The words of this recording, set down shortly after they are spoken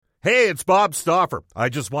Hey, it's Bob Stauffer. I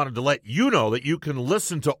just wanted to let you know that you can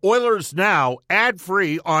listen to Oilers Now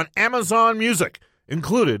ad-free on Amazon Music,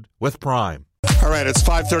 included with Prime. All right, it's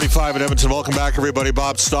 5:35 in Edmonton. Welcome back, everybody.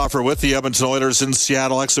 Bob Stauffer with the Edmonton Oilers in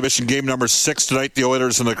Seattle. Exhibition game number 6 tonight. The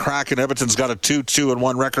Oilers and the Kraken. Edmonton's got a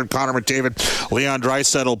 2-2-1 record. Connor McDavid, Leon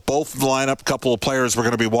Draisaitl, both in the lineup. A couple of players we're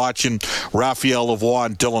going to be watching. Raphael Lavoie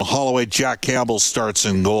and Dylan Holloway. Jack Campbell starts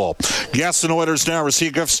in goal. Guests and Oilers Now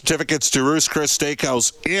receive gift certificates to Ruth's Chris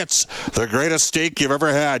Steakhouse. It's the greatest steak you've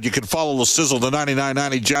ever had. You can follow the sizzle to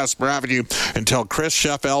 9990 Jasper Avenue and tell Chris,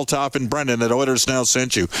 Chef Eltoff, and Brendan that Oilers Now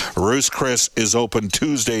sent you. Ruth's Chris is open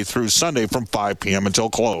Tuesday through Sunday from 5 p.m. until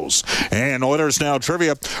close. And Oilers Now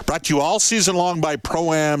trivia brought to you all season long by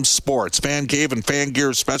Pro-Am Sports, fan cave and fan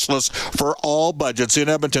gear specialists for all budgets in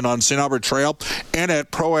Edmonton on St. Albert Trail and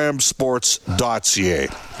at proamsports.ca.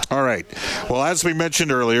 All right. Well, as we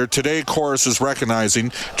mentioned earlier, today Chorus is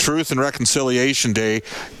recognizing Truth and Reconciliation Day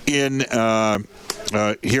in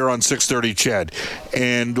here on 630 CHED.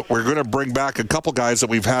 And we're going to bring back a couple guys that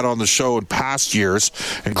we've had on the show in past years,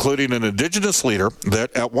 including an Indigenous leader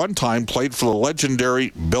that at one time played for the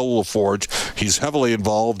legendary Bill LaForge. He's heavily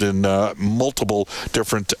involved in multiple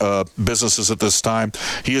different businesses at this time.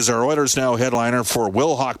 He is our Oilers Now headliner for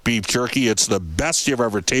Wilhauk Beef Jerky. It's the best you've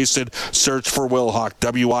ever tasted. Search for Wilhauk,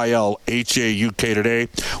 Wilhauk today.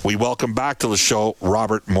 We welcome back to the show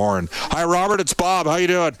Robert Morin. Hi, Robert. It's Bob. How you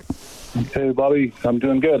doing? Hey, Bobby. I'm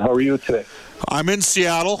doing good. How are you today? I'm in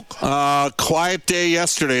Seattle. Quiet day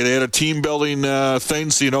yesterday. They had a team building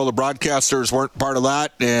thing, so the broadcasters weren't part of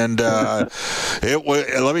that. And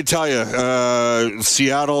let me tell you,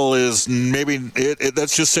 Seattle is maybe.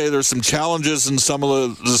 Let's just say there's some challenges in some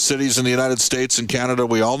of the cities in the United States and Canada.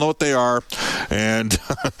 We all know what they are, and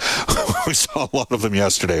we saw a lot of them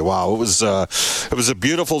yesterday. Wow, it was a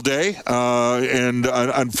beautiful day, and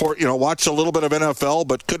watched a little bit of NFL,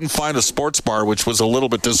 but couldn't find a sports bar, which was a little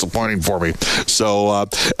bit disappointing for me. So,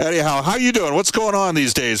 anyhow, how you doing? What's going on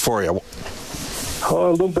these days for you? A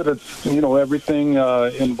little bit of, everything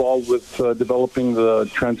involved with developing the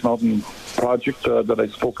Trans Mountain project that I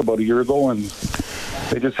spoke about a year ago. And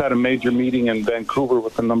they just had a major meeting in Vancouver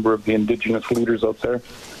with a number of the Indigenous leaders out there.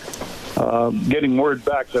 Getting word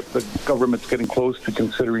back that the government's getting close to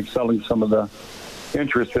considering selling some of the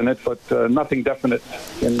interest in it, but nothing definite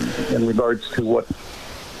in regards to what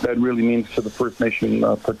that really means to the First Nation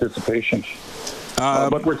participation.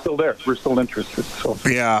 But we're still there. We're still interested. So.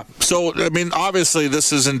 Yeah. So, obviously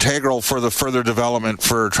this is integral for the further development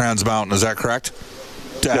for Trans Mountain. Is that correct?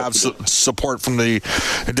 To have support from the...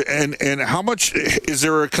 And how much... Is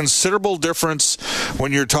there a considerable difference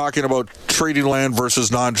when you're talking about treaty land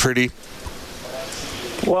versus non-treaty?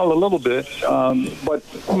 Well, a little bit. But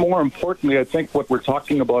more importantly, I think what we're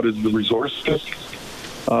talking about is the resources.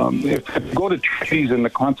 If you go to treaties and the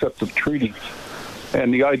concept of treaties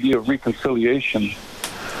and the idea of reconciliation,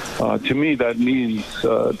 to me that means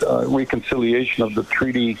reconciliation of the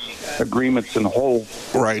treaty agreements in whole,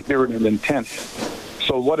 right, spirit and intent.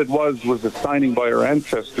 So what it was a signing by our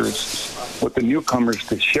ancestors with the newcomers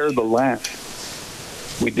to share the land.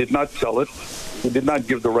 We did not sell it. We did not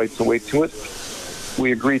give the rights away to it.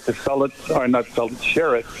 We agreed to sell it, or not sell it,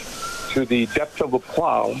 share it to the depth of a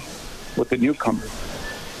plow with the newcomers.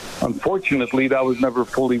 Unfortunately, that was never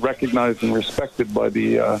fully recognized and respected by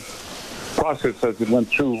the process as it went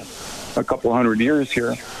through a couple hundred years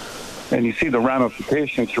here. And you see the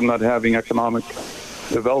ramifications from not having economic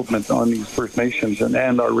development on these First Nations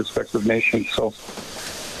and our respective nations. So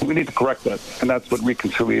we need to correct that, and that's what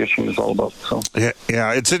reconciliation is all about. So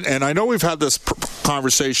and I know we've had this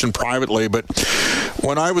conversation privately, but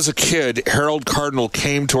when I was a kid, Harold Cardinal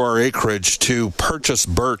came to our acreage to purchase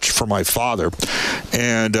birch for my father,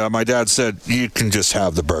 and my dad said, "You can just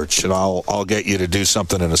have the birch, and I'll get you to do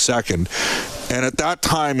something in a second." And at that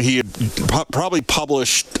time, he had probably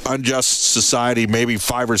published Unjust Society maybe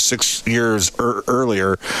 5 or 6 years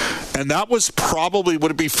earlier. And that was probably,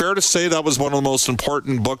 would it be fair to say that was one of the most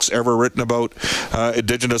important books ever written about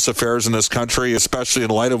Indigenous affairs in this country, especially in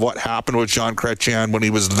light of what happened with Jean Chrétien when he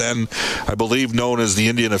was then, I believe, known as the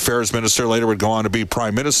Indian Affairs Minister, later would go on to be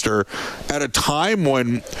Prime Minister, at a time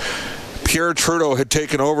when Pierre Trudeau had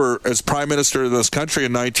taken over as Prime Minister of this country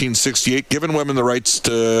in 1968, given women the rights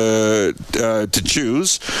to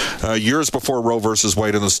choose, years before Roe versus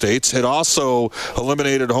Wade in the States, had also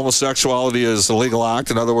eliminated homosexuality as a legal act.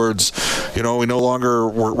 In other words, we no longer,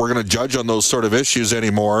 we're going to judge on those sort of issues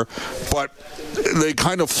anymore. But they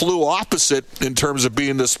kind of flew opposite in terms of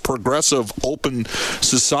being this progressive, open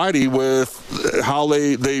society with how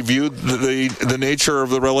they viewed the nature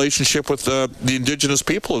of the relationship with the Indigenous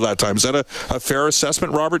people at that time. Is that a fair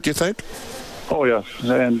assessment, Robert, do you think? Oh yes,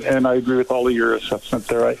 and I agree with all of your assessment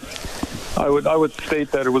there. I would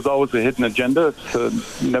state that it was always a hidden agenda to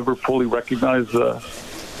never fully recognize the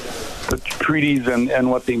treaties and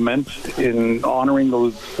what they meant in honoring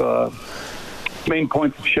those main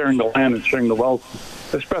points of sharing the land and sharing the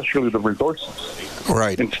wealth, especially the resources.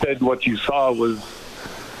 Right. Instead, what you saw was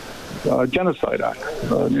a genocide act,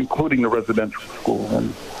 including the residential school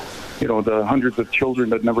and, the hundreds of children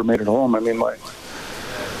that never made it home. I mean, my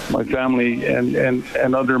family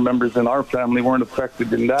and other members in our family weren't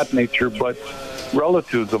affected in that nature, but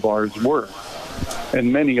relatives of ours were.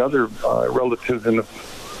 And many other relatives in the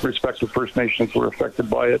respective First Nations were affected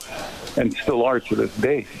by it and still are to this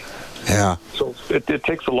day. Yeah. So it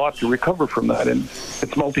takes a lot to recover from that, and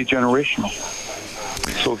it's multi-generational.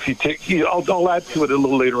 So if you take, I'll add to it a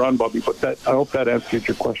little later on, Bobby, but I hope that answers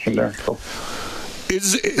your question there. So.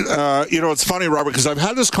 It's funny, Robert, because I've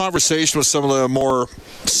had this conversation with some of the more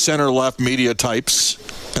center-left media types,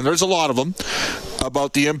 and there's a lot of them,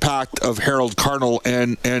 about the impact of Harold Cardinal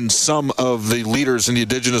and some of the leaders in the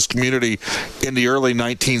Indigenous community in the early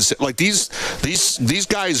 1960s. Like these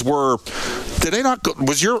guys were. Did they not?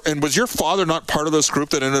 Was your father not part of this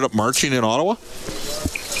group that ended up marching in Ottawa?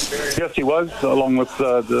 Yes, he was, along with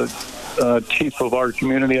the chief of our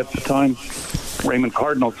community at the time, Raymond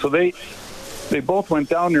Cardinal. So they both went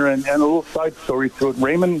down there, and a little side story to it.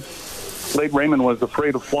 Late Raymond was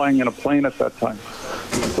afraid of flying in a plane at that time.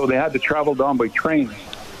 So they had to travel down by train,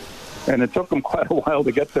 and it took them quite a while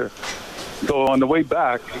to get there. So on the way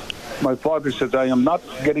back, my father says, I am not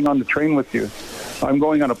getting on the train with you. I'm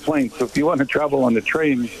going on a plane. So if you want to travel on the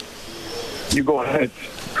train, you go ahead.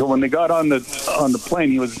 So when they got on the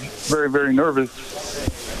plane, he was very, very nervous,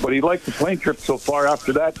 but he liked the plane trip so far.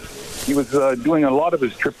 After that, he was doing a lot of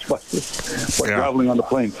his trips by traveling on the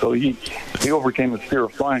plane. So he overcame his fear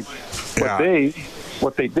of flying. But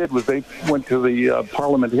what they did was they went to the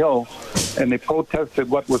Parliament Hill and they protested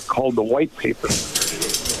what was called the White Paper.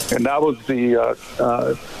 And that was the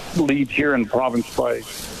lead here in the province by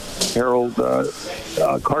Harold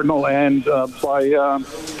Cardinal and by,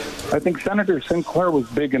 I think Senator Sinclair was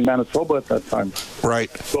big in Manitoba at that time. Right.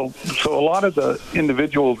 So a lot of the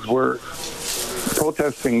individuals were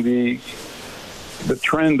protesting the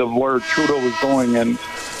trend of where Trudeau was going and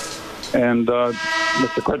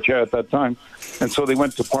Mr. Chrétien at that time. And so they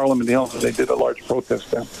went to Parliament Hill and they did a large protest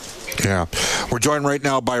there. Yeah. We're joined right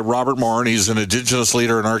now by Robert Morin. He's an Indigenous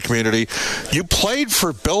leader in our community. You played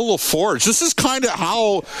for Bill LaForge. This is kind of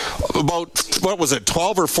how, about,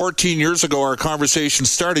 12 or 14 years ago, our conversation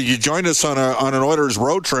started. You joined us on an Oilers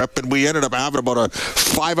road trip, and we ended up having about a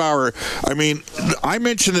 5-hour. I mean, I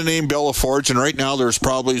mentioned the name Bill LaForge, and right now there's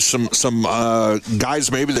probably some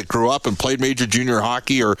guys maybe that grew up and played major junior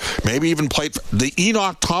hockey, or maybe even played for the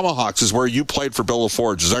Enoch Tomahawks is where you played for Bill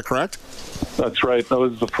LaForge. Is that correct? That's right. That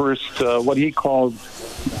was the first, what he called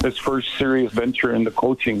his first serious venture into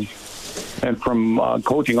coaching. And from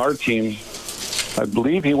coaching our team, I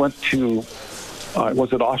believe he went to,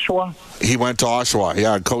 was it Oshawa? He went to Oshawa,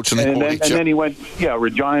 yeah, coaching the and then he went,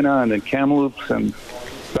 Regina, and then Kamloops, and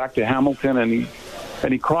back to Hamilton, and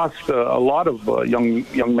he crossed a lot of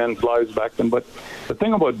young men's lives back then. But the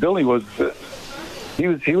thing about Billy was that he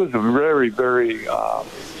was a very, very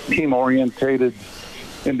team-orientated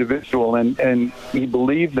individual, and he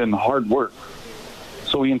believed in hard work.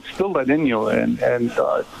 So he instilled that in you, and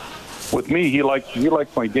with me, he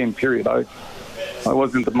liked my game. Period. I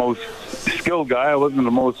wasn't the most skilled guy. I wasn't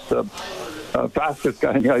the most fastest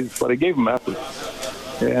guy in the ice, but I gave him effort,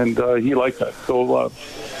 and he liked that. So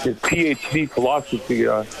his PhD philosophy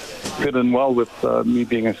fit in well with me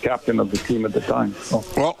being as captain of the team at the time. So.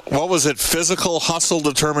 Well, what was it? Physical hustle,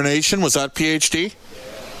 determination? Was that PhD?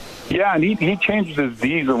 Yeah, and he changed his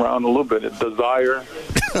D's around a little bit. Desire,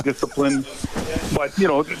 discipline. But,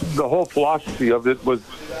 the whole philosophy of it was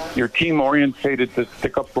you're team-orientated to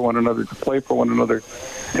stick up for one another, to play for one another,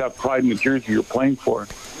 to have pride in the jersey you're playing for,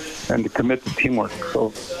 and to commit to teamwork.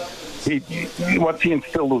 So once he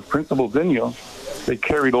instilled those principles in you, they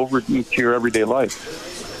carried over into your everyday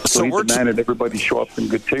life. So he demanded everybody show up in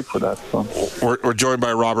good shape for that. So. We're joined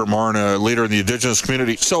by Robert Morin, a leader in the Indigenous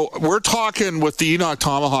community. So we're talking with the Enoch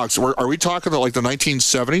Tomahawks. Are we talking like the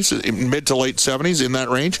 1970s, mid to late 70s, in that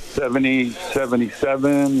range? 70,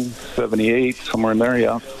 77, 78, somewhere in there,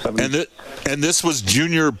 yeah. 70. And this was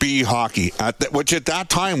junior B hockey, which at that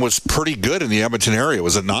time was pretty good in the Edmonton area,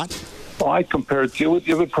 was it not? Well, I compared to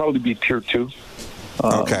it would probably be tier 2.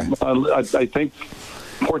 Okay. I think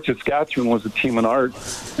Port Saskatchewan was a team in our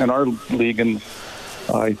league, and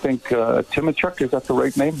I think Timichuk, is that the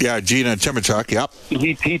right name? Yeah, Gina Timichuk, yep.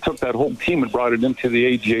 He took that whole team and brought it into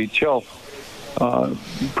the AGHL,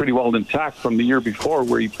 pretty well intact from the year before,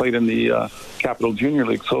 where he played in the Capital Junior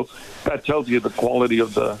League. So that tells you the quality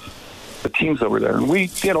of the teams that were there. And we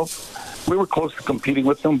were close to competing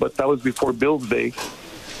with them, but that was before Bill's day.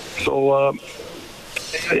 So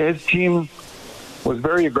his team was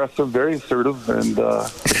very aggressive, very assertive, and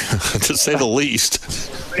to say the least.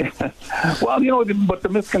 Well, but the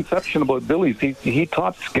misconception about Billy is he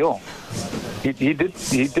taught skill. He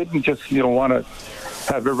didn't just want to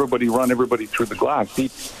have everybody run everybody through the glass.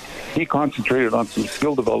 He concentrated on some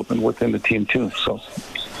skill development within the team too. So.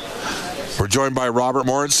 We're joined by Robert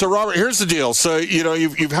Morin. So, Robert, here's the deal. So,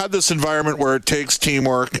 you've had this environment where it takes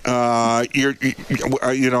teamwork. I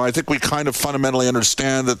think we kind of fundamentally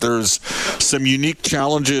understand that there's some unique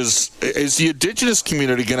challenges. Is the Indigenous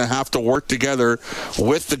community going to have to work together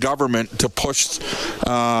with the government to push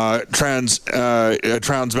Trans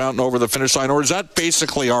Mountain over the finish line, or is that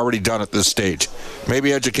basically already done at this stage?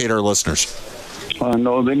 Maybe educate our listeners.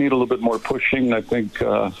 No, they need a little bit more pushing, I think.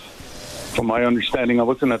 From my understanding, I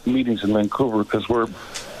wasn't at the meetings in Vancouver because we're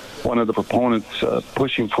one of the proponents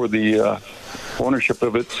pushing for the ownership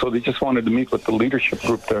of it. So they just wanted to meet with the leadership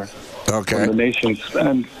group there from the nations.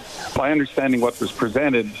 And my understanding, what was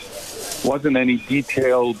presented wasn't any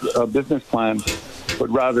detailed business plan, but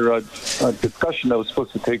rather a discussion that was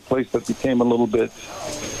supposed to take place that became a little bit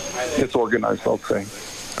disorganized, I'll say.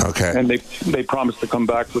 Okay. And they promised to come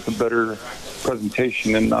back with a better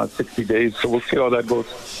presentation in 60 days. So we'll see how that goes.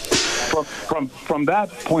 From that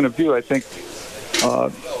point of view, I think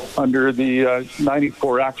under the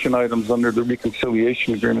 94 action items under the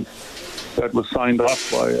reconciliation agreement that was signed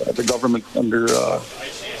off by the government under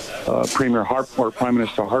Premier Harper or Prime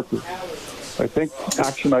Minister Harper, I think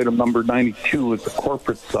action item number 92 is the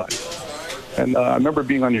corporate side. And I remember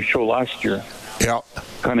being on your show last year,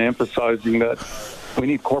 kind of emphasizing that we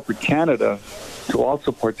need corporate Canada to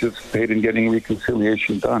also participate in getting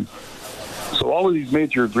reconciliation done. So all of these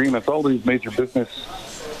major agreements, all of these major business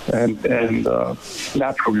and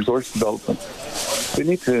natural resource development, they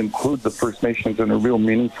need to include the First Nations in a real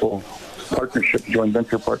meaningful partnership, joint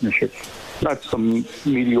venture partnership, not some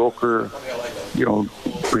mediocre,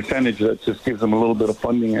 percentage that just gives them a little bit of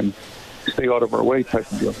funding and stay out of our way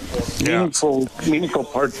type of deal. Yeah. Meaningful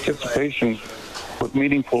participation with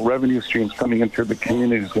meaningful revenue streams coming into the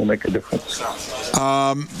communities will make a difference.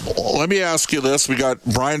 Let me ask you this. We got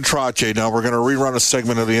Brian Trottier. Now, we're going to rerun a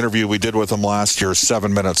segment of the interview we did with him last year,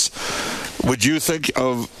 7 minutes. Would you think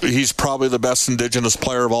he's probably the best Indigenous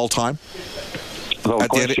player of all time? No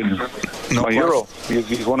question. My hero.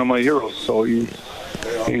 He's one of my heroes. So he's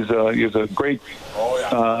a great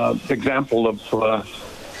example of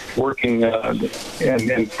working and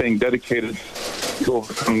staying dedicated to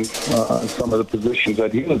overcome some of the positions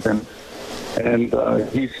that he was in, and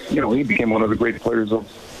he became one of the great players of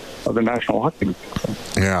the National Hockey League.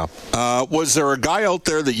 Yeah. Was there a guy out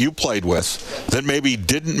there that you played with that maybe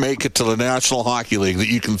didn't make it to the National Hockey League that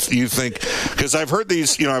you think? Because I've heard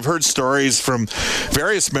I've heard stories from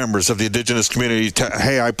various members of the Indigenous community.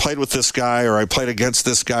 Hey, I played with this guy, or I played against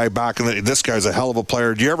this guy back in the. This guy's a hell of a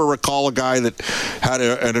player. Do you ever recall a guy that had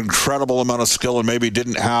an incredible amount of skill and maybe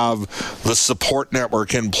didn't have the support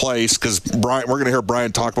network in place? Because we're going to hear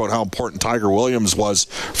Brian talk about how important Tiger Williams was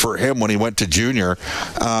for him when he went to junior.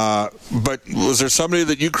 But was there somebody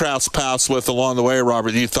that you crossed paths with along the way,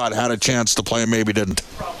 Robert, that you thought had a chance to play and maybe didn't?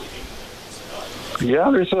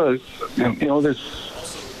 Yeah, there's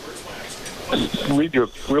read you a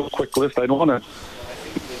real quick list. I don't want to,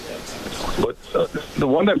 but the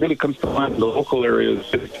one that really comes to mind in the local area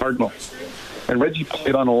is Cardinal. And Reggie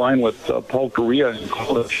played on a line with Paul Correa in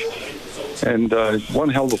college, and one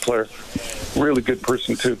hell of a player, really good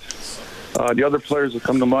person too. The other players that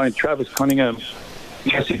come to mind: Travis Cunningham,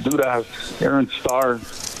 Jesse Dudas, Aaron Starr,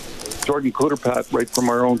 Jordan Kuderpat, right from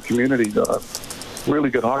our own community.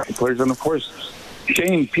 Really good hockey players. And, of course,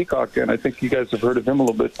 Shane Peacock, and I think you guys have heard of him a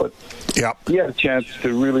little bit, but he had a chance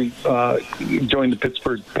to really join the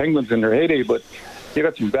Pittsburgh Penguins in their heyday, but he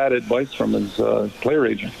got some bad advice from his player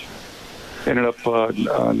agent. Ended up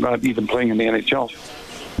not even playing in the NHL.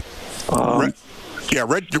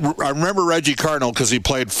 I remember Reggie Cardinal because he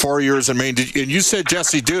played 4 years in Maine. And you said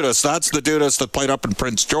Jesse Dudas. That's the Dudas that played up in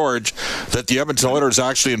Prince George that the Edmonton Oilers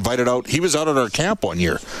actually invited out. He was out at our camp one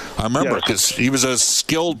year. I remember because he was a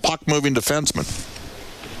skilled puck-moving defenseman.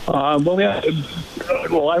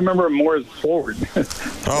 Well, I remember him more as a forward.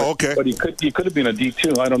 Oh, okay. But he could have been a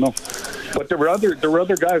D2. I don't know. But there were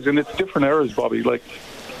other guys, and it's different eras, Bobby. Like,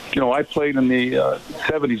 I played in the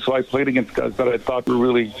 70s, so I played against guys that I thought were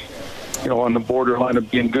really, on the borderline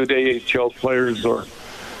of being good AHL players or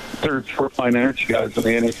third, fourth line energy guys in the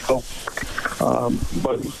NHL.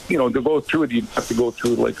 But, to go through it, you'd have to go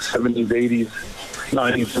through like 70s, 80s,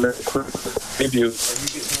 90s, and then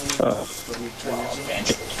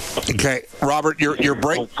Okay, Robert, you're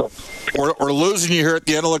break. We're losing you here at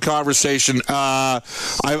the end of the conversation.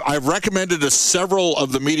 I've recommended to several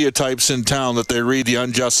of the media types in town that they read The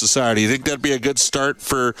Unjust Society. You think that'd be a good start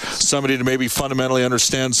for somebody to maybe fundamentally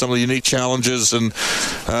understand some of the unique challenges and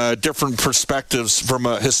different perspectives from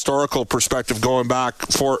a historical perspective going back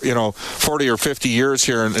for 40 or 50 years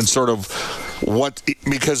here and sort of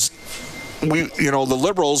because the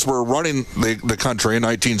Liberals were running the country in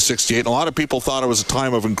 1968, and a lot of people thought it was a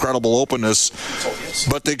time of incredible openness,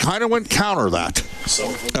 but they kind of went counter that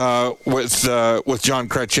with John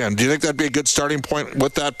Chrétien. Do you think that'd be a good starting point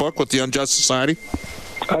with that book, with The Unjust Society?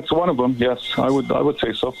 That's one of them, yes. I would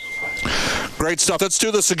say so. Great stuff. Let's do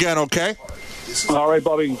this again, okay? All right,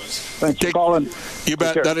 Bobby. Thanks for calling. You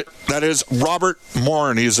bet. That is Robert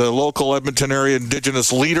Morin. He's a local Edmonton area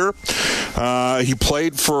Indigenous leader. He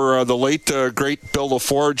played for the late, great Bill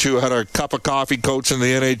LaForge, who had a cup of coffee coach in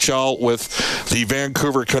the NHL with the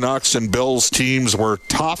Vancouver Canucks, and Bill's teams were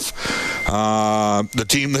tough. The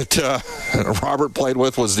team that Robert played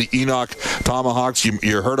with was the Enoch Tomahawks.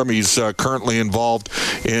 You heard him. He's currently involved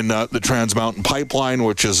in the Trans Mountain Pipeline,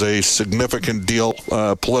 which is a significant deal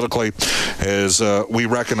politically, as we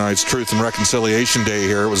recognize Truth and Reconciliation Day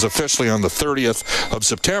here. It was officially on the 30th of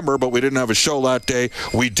September, but we didn't have a show that day.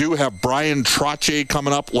 We do have Brian Trottier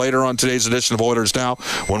coming up later on today's edition of Oilers Now.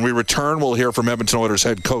 When we return, we'll hear from Edmonton Oilers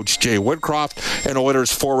head coach Jay Woodcroft and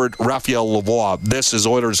Oilers forward Raphael Lavoie. This is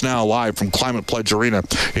Oilers Now, live from Climate Pledge Arena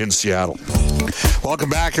in Seattle. Welcome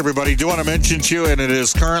back, everybody. Do want to mention to you, and it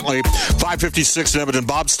is currently 5:56 in Edmonton.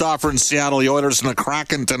 Bob Stauffer in Seattle. The Oilers and the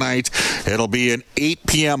Kraken tonight. It'll be an 8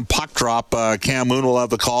 p.m. puck drop. Cam Moon will have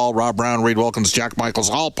the call. Rob Brown, Reed Wilkins, Jack Michaels,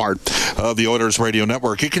 all part of the Oilers Radio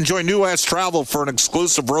Network. You can join New West Travel for an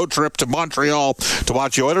exclusive road trip to Montreal to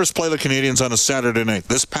watch the Oilers play the Canadiens on a Saturday night.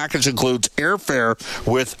 This package includes airfare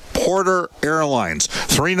with Porter Airlines,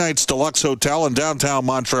 3 nights deluxe hotel in downtown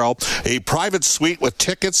Montreal, a private suite with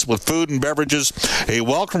tickets with food and beverages, a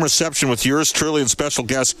welcome reception with yours truly and special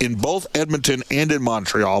guests in both Edmonton and in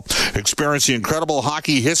Montreal. Experience the incredible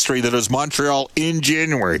hockey history that is Montreal in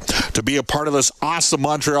January. To be a part of this awesome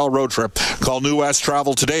Montreal road trip, call New West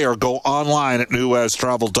Travel today or go online at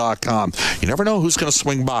newwesttravel.com. You never know who's going to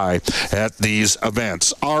swing by at these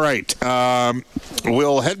events. All right.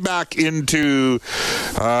 We'll head back into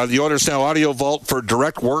the Oilers Now audio vault for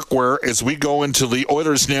direct workwear as we go into the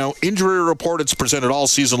Oilers Now injury report. It's presented all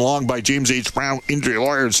season long by James H. Brown Injury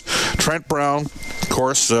Lawyers. Trent Brown, of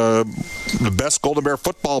course, the best Golden Bear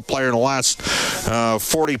football player in the last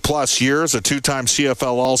 40-plus years, a two-time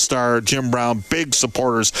CFL All-Star. Jim Brown, big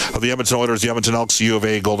supporters of the Edmonton Oilers, the Edmonton Elks, the U of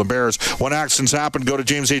A, Golden Bears. When accidents happen, go to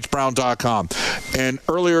jameshbrown.com. And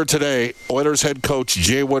earlier today, Oilers head coach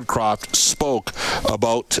Jay Woodcroft spoke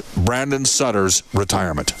about Brandon Sutter's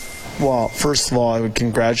retirement. Well, first of all, I would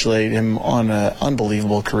congratulate him on an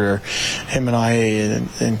unbelievable career. Him and I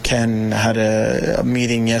and Ken had a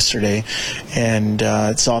meeting yesterday, and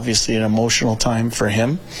it's obviously an emotional time for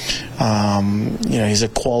him. He's a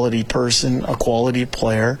quality person, a quality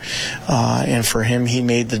player, and for him, he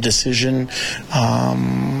made the decision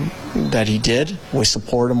that he did. We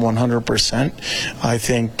support him 100%. I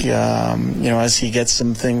think, as he gets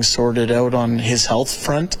some things sorted out on his health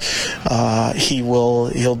front,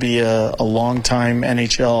 he'll be a long-time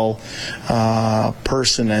NHL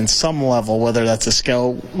person at some level, whether that's a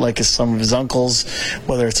scout like some of his uncles,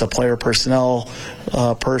 whether it's a player personnel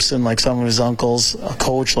person like some of his uncles, a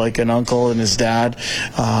coach like an uncle and his dad.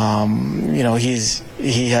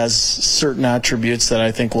 He has certain attributes that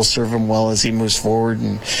I think will serve him well as he moves forward.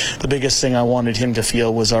 And the biggest thing I wanted him to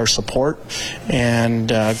feel was our support, and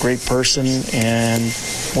great person, and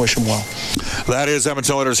wish him well. That is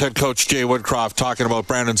Edmonton Oilers head coach Jay Woodcroft talking about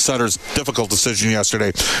Brandon Sutter's difficult decision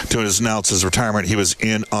yesterday to announce his retirement. He was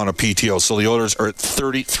in on a PTO. So the Oilers are at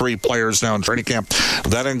 33 players now in training camp.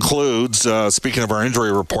 That includes, speaking of our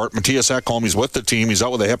injury report, Matthias Ekholm. He's with the team. He's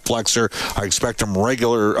out with a hip flexor. I expect him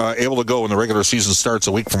able to go when the regular season starts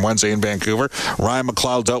a week from Wednesday in Vancouver. Ryan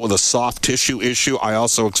McLeod's out with a soft tissue issue. I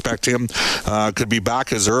also expect him could be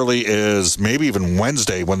back as early as maybe even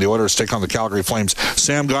Wednesday when the Oilers take on the Calgary Flames.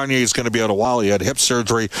 Sam Gagner is going to be out a while. He had hip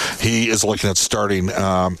surgery. He is looking at starting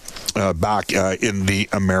back in the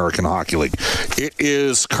American Hockey League. It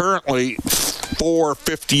is currently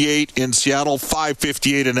 4:58 in Seattle,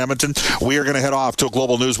 5:58 in Edmonton. We are going to head off to a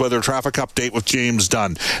global news weather traffic update with James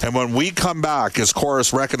Dunn. And when we come back, as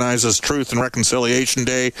Chorus recognizes Truth and Reconciliation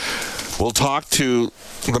Day, we'll talk to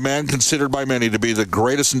the man considered by many to be the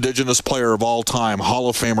greatest Indigenous player of all time, Hall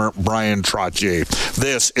of Famer Brian Trottier.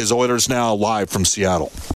 This is Oilers Now, live from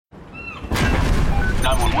Seattle.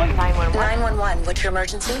 911. 911, what's your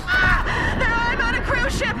emergency? I'm on a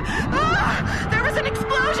cruise ship. There was an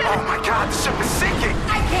explosion. Oh my God, the ship is sinking.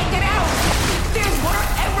 I can't get out! There's water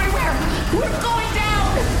everywhere! We're going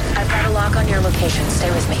down! I've got a lock on your location. Stay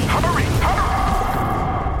with me. Hurry,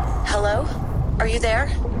 hurry. Hello? Are you there?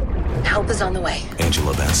 Help is on the way.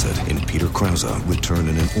 Angela Bassett and Peter Krause return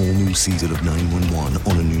in an all-new season of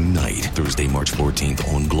 911 on a new night. Thursday, March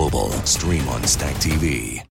 14th on Global. Stream on Stack TV.